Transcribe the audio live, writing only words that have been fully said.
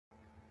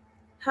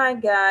Hi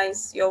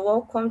guys, you're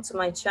welcome to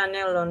my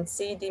channel on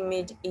CD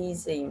Made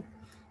Easy.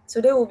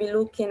 Today we'll be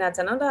looking at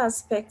another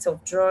aspect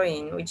of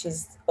drawing, which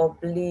is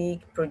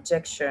oblique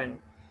projection.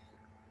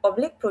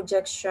 Oblique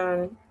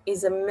projection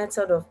is a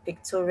method of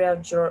pictorial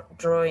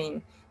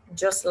drawing,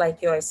 just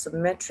like your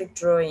isometric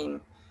drawing.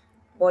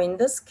 But in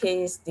this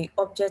case, the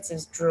object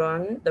is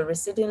drawn, the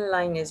receding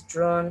line is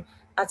drawn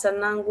at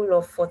an angle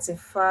of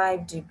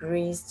 45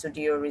 degrees to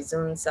the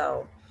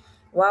horizontal,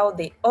 while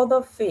the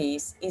other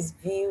face is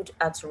viewed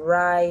at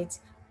right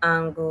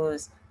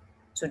angles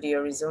to the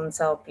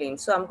horizontal plane.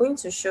 So I'm going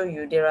to show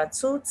you there are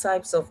two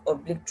types of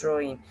oblique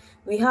drawing.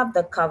 We have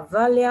the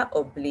cavalier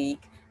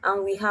oblique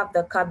and we have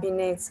the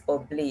cabinet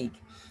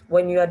oblique.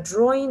 When you are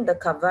drawing the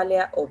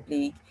cavalier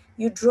oblique,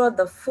 you draw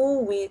the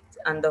full width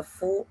and the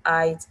full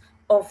height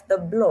of the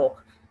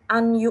block,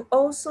 and you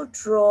also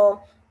draw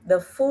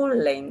the full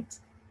length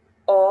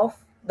of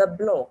the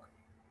block.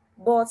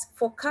 But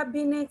for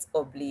cabinet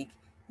oblique,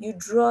 you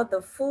draw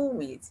the full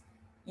width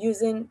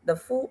using the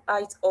full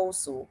height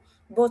also,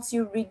 but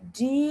you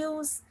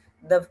reduce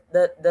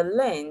the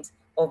length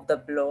of the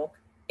block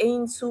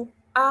into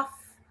half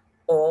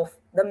of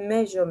the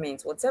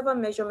measurement. Whatever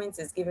measurement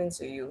is given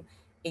to you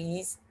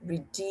is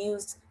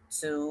reduced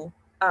to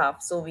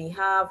half. So we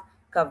have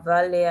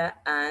cavalier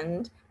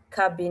and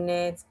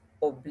cabinet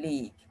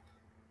oblique.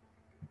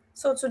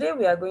 So today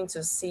we are going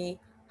to see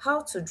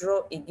how to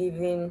draw a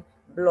given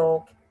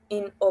block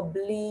in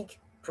oblique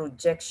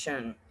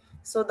projection.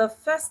 So the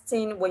first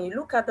thing, when you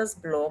look at this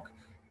block,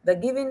 the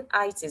given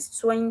height is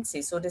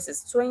 20. So this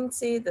is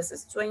 20, this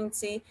is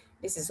 20,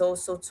 this is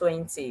also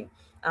 20.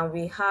 And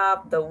we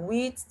have the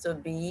width to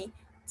be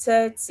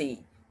 30.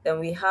 Then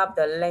we have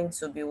the length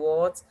to be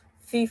what?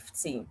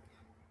 50.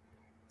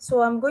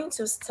 So I'm going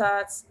to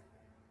start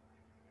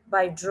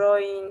by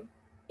drawing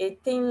a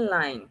thin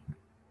line.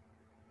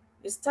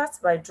 You start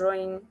by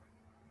drawing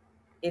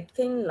a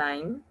thin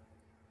line.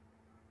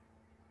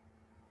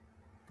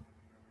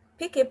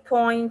 Pick a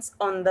point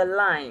on the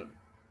line.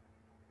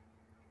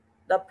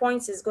 The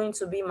point is going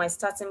to be my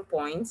starting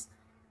point.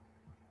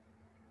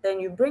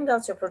 Then you bring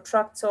out your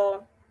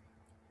protractor,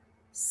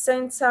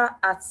 center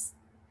at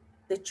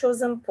the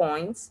chosen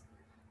point.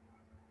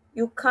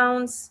 You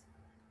count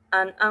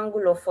an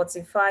angle of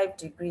 45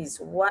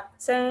 degrees,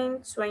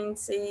 10,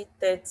 20,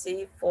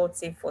 30,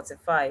 40,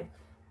 45.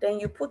 Then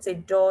you put a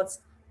dot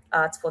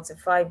at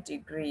 45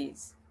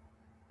 degrees.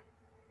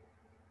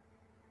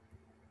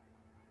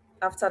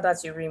 After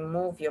that, you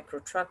remove your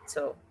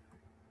protractor.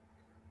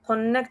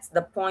 Connect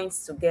the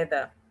points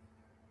together.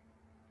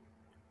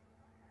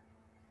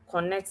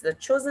 Connect the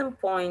chosen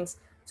point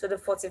to the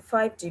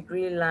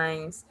 45-degree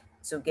lines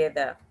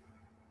together.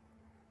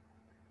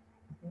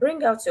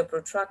 Bring out your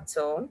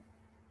protractor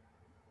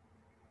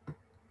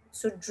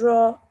to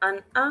draw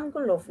an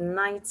angle of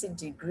 90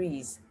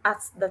 degrees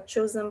at the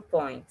chosen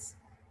point.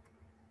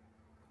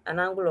 An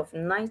angle of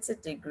 90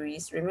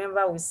 degrees.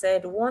 Remember, we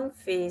said one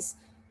face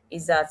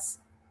is at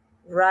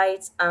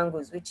right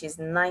angles, which is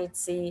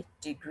 90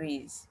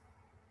 degrees.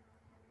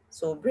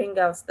 So bring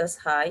out this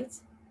height.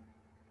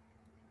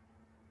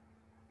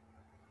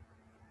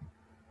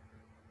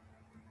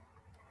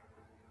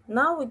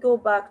 Now we go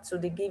back to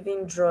the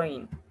given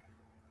drawing.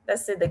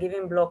 Let's say the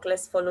given block,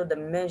 let's follow the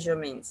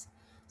measurements.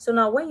 So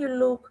now when you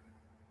look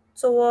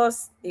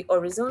towards the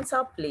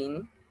horizontal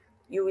plane,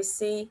 you will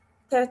see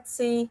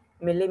 30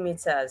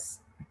 millimeters.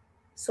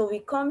 So we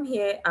come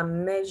here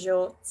and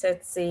measure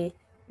 30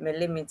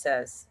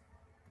 millimeters,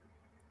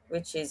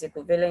 which is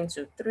equivalent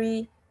to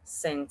 3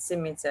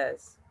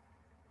 centimeters.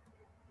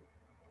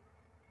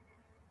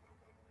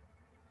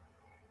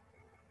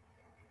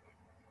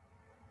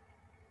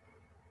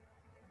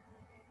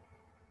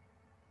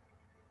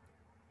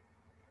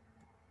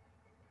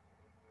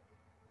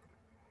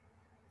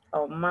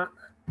 I'll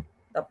mark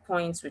the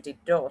points with a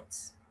dot.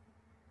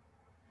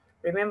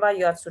 Remember,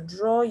 you have to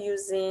draw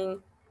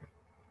using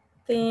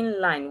thin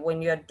line.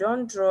 When you're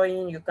done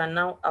drawing, you can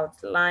now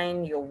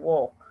outline your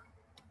work.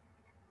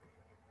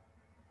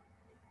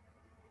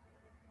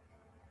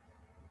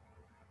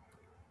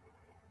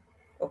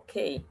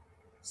 Okay,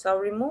 so I'll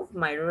remove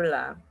my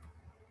ruler,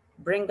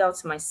 bring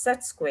out my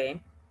set square,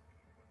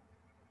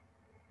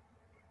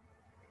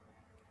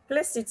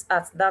 place it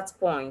at that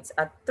point,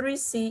 at 3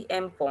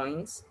 cm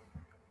points,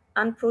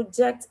 and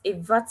project a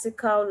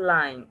vertical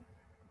line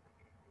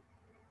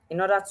in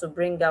order to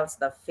bring out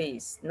the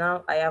face.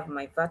 Now I have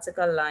my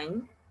vertical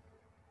line.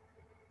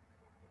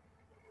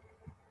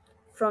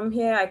 From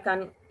here, I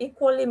can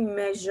equally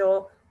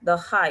measure the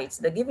height.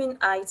 The given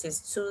height is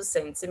 2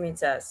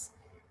 centimeters.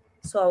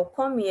 So I'll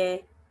come here,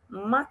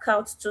 mark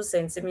out 2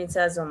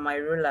 centimeters on my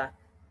ruler.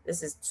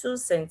 This is 2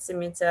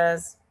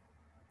 centimeters.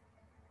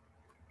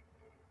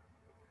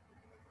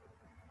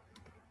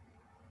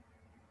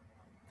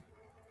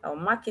 I'll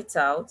mark it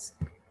out,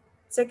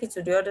 take it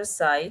to the other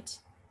side,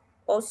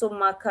 also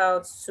mark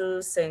out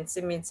 2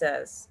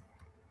 centimeters.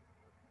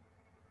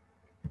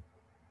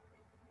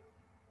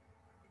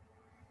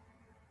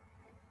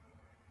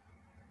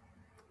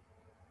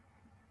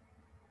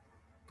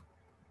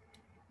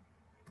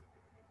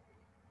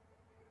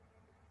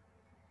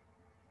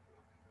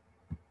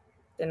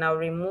 Then I'll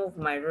remove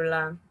my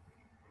ruler.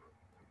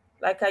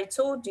 Like I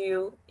told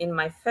you in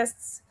my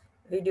first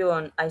video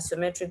on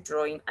isometric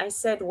drawing, I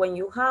said when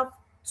you have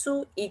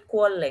two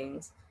equal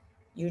lengths,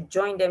 you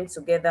join them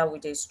together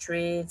with a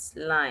straight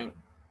line.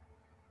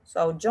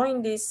 So I'll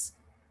join these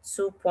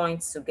 2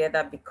 points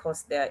together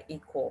because they are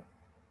equal.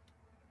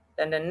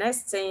 Then the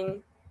next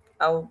thing,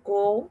 I'll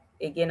go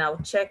again,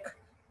 I'll check.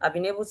 I've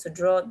been able to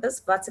draw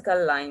this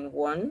vertical line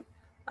 1.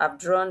 I've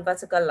drawn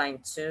vertical line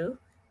 2.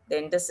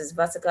 Then this is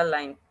vertical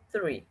line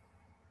 3.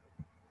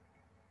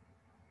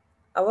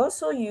 I'll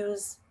also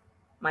use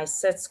my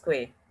set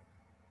square.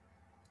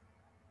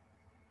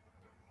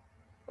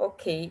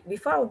 Okay,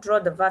 before I draw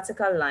the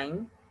vertical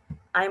line,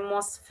 I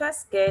must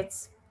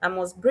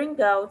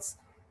bring out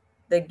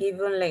the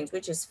given length,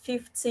 which is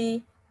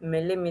 50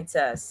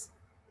 millimeters.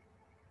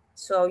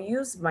 So I'll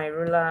use my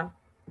ruler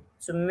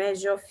to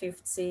measure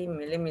 50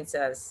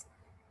 millimeters.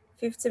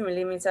 50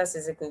 millimeters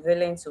is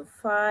equivalent to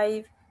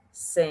 5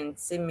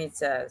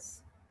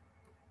 centimeters.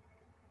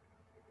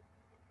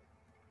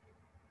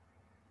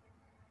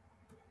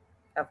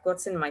 I've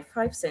gotten my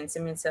 5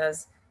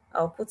 centimeters.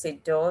 I'll put a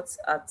dot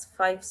at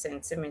 5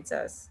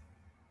 centimeters.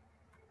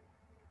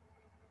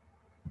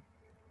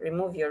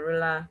 Remove your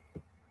ruler.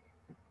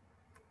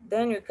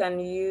 Then you can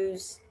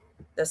use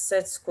the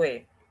set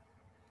square.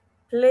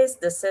 Place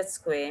the set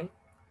square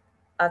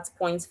at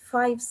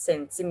 0.5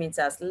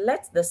 centimeters.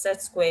 Let the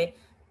set square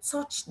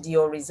touch the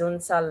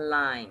horizontal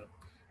line.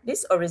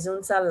 This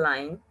horizontal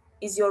line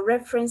is your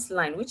reference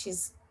line, which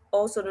is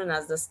also known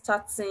as the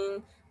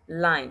starting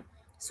line.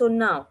 So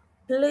now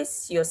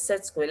place your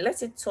set square,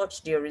 let it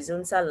touch the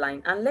horizontal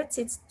line and let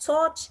it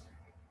touch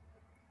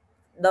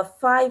the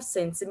 5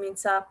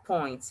 centimeter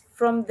point.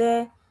 From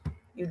there,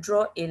 you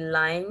draw a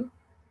line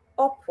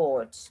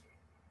upward.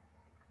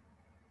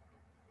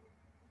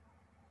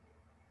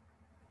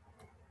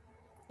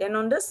 Then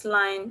on this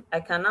line,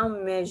 I can now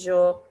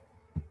measure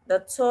the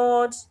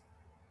third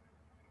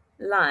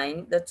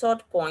line, the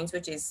third point,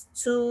 which is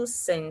 2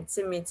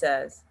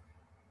 centimeters.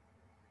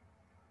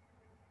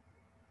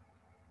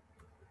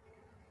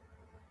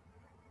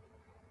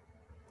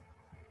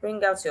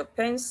 Bring out your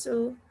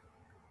pencil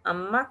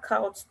and mark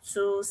out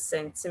 2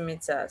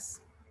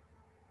 centimeters.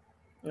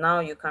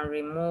 Now you can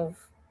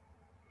remove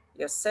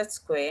your set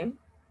square.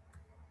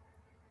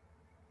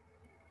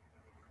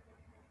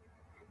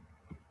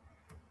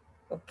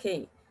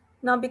 Okay,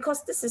 now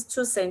because this is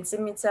 2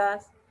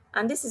 centimeters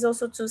and this is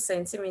also 2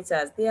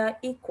 centimeters, they are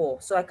equal.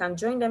 So I can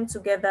join them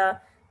together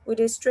with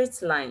a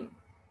straight line.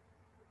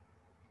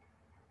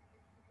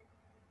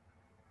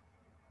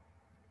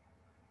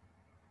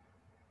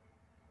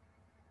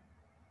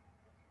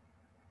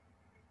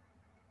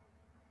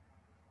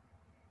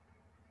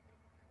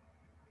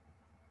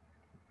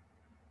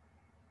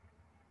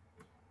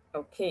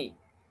 Okay,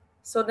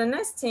 so the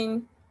next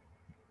thing,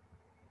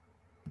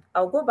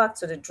 I'll go back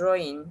to the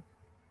drawing.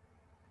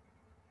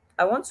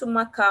 I want to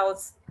mark out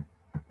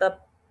the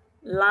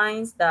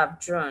lines that I've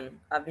drawn.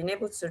 I've been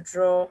able to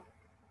draw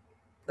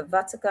the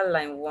vertical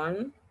line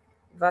 1,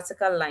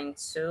 vertical line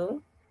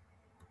 2,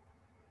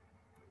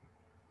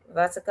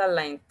 vertical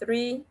line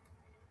 3,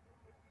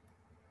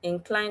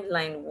 inclined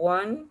line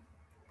 1,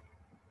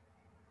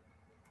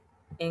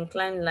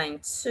 inclined line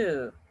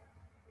 2.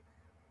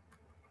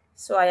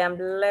 So I am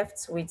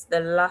left with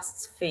the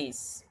last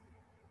face.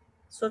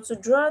 So to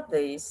draw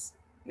this,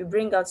 you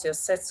bring out your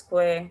set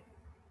square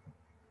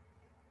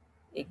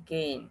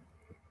again.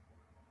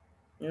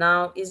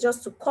 Now it's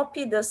just to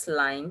copy this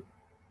line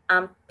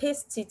and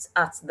paste it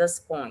at this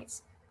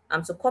point.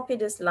 I'm to copy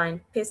this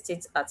line, paste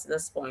it at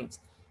this point.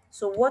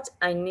 So what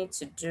I need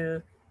to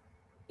do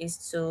is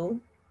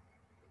to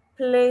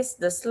place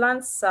the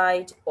slant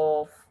side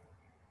of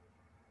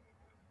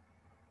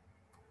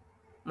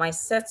my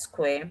set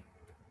square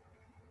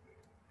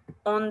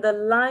on the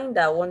line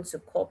that I want to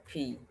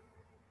copy.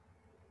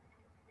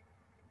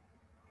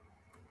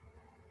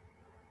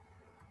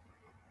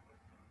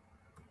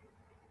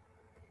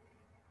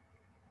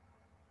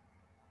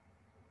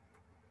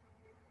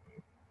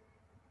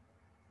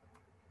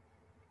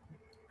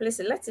 Place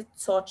it, let it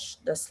touch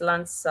the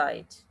slant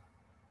side.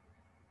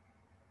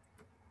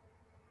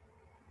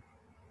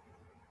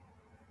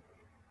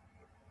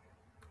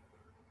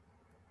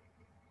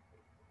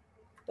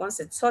 Once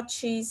it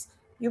touches,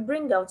 you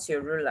bring out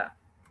your ruler.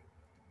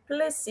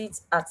 Place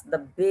it at the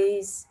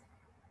base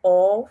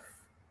of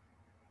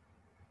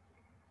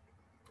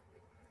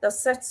the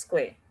set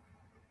square.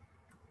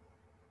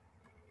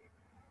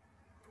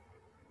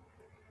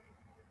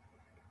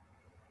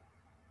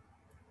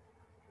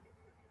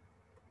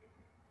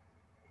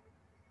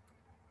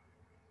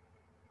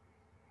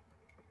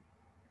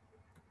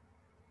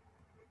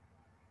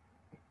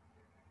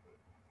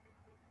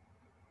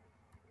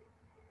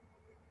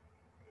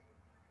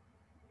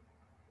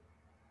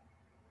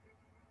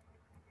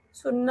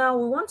 So now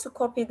we want to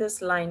copy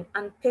this line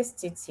and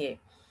paste it here.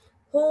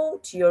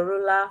 Hold your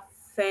ruler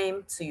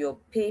firm to your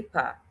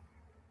paper.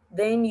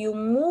 Then you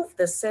move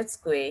the set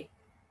square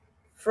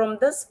from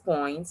this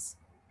point,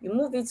 you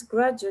move it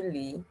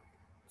gradually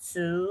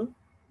to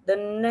the the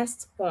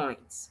next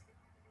point.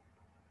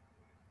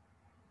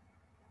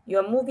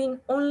 You're moving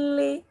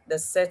only the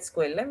set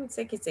square. Let me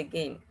take it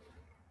again.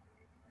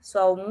 So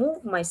I'll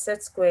move my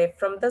set square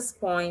from this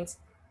point.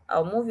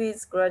 I'll move it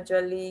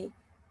gradually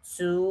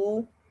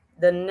to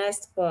the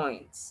next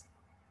point.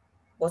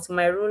 But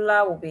my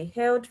ruler will be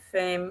held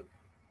firm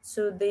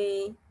to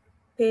the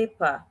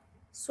paper.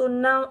 So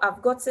now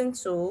I've gotten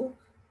to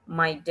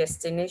my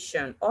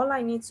destination. All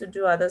I need to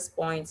do at this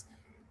point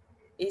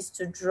is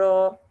to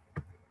draw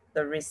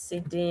the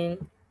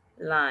receding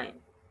line.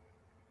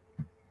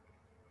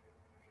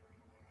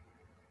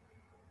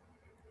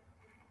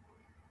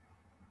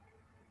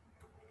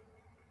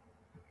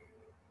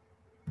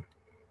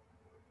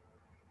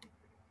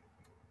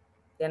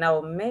 Then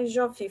I'll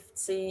measure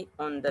 50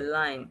 on the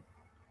line,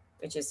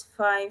 which is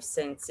 5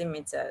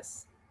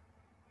 centimeters.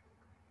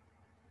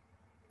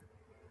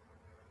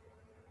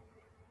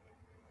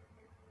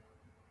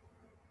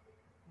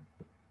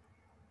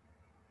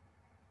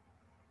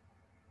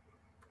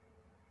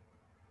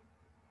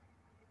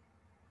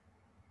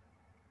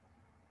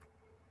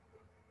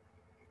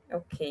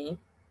 Okay,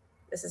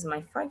 this is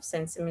my 5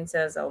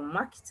 centimeters. I'll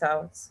mark it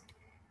out.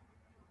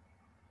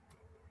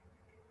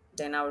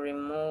 Then I'll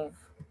remove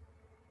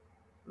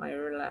my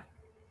ruler.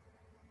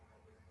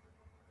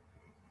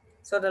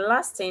 So the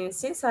last thing,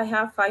 since I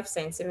have 5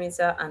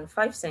 centimeter and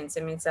 5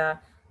 centimeter,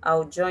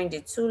 I'll join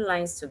the two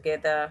lines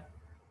together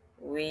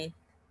with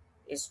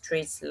a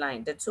straight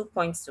line, the 2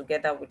 points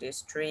together with a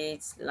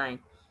straight line.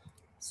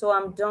 So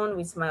I'm done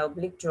with my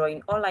oblique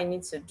drawing. All I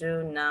need to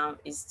do now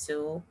is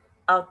to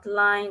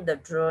outline the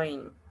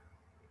drawing.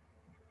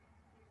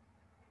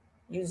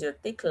 Use your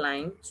thick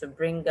line to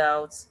bring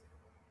out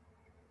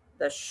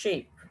the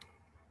shape.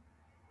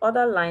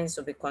 Other lines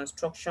will be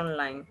construction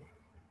line.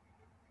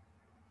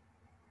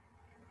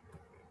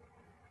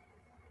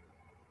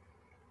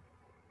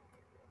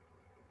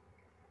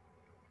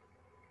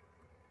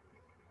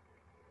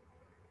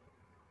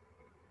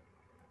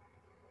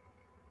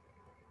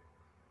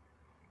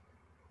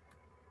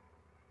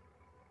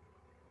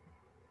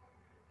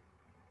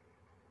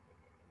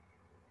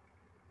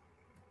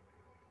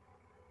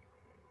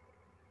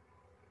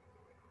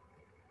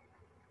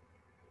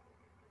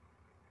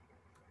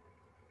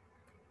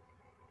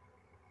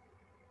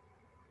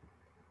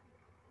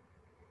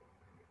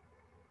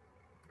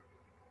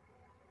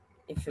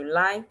 If you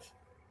like,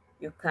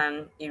 you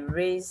can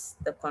erase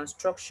the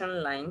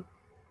construction line,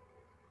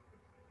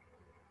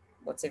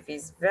 but if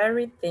it's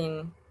very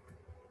thin,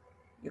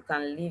 you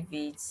can leave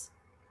it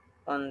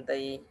on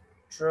the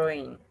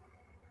drawing.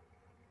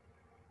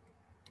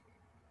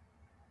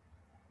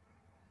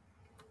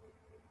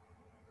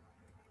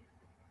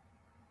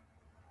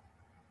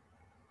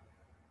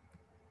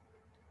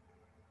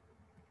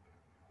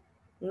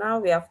 Now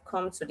we have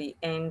come to the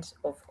end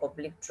of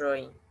oblique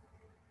drawing.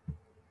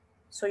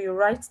 So you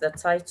write the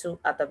title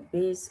at the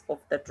base of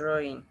the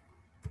drawing,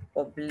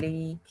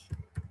 oblique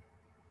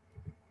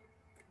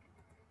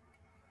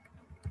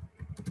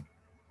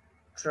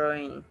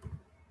drawing.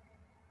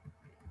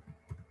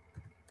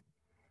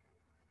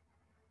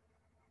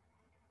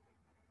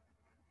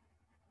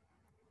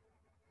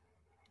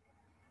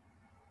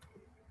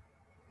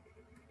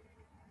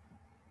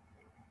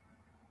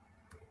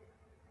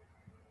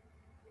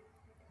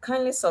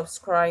 Kindly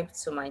subscribe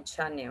to my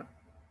channel.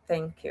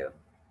 Thank you.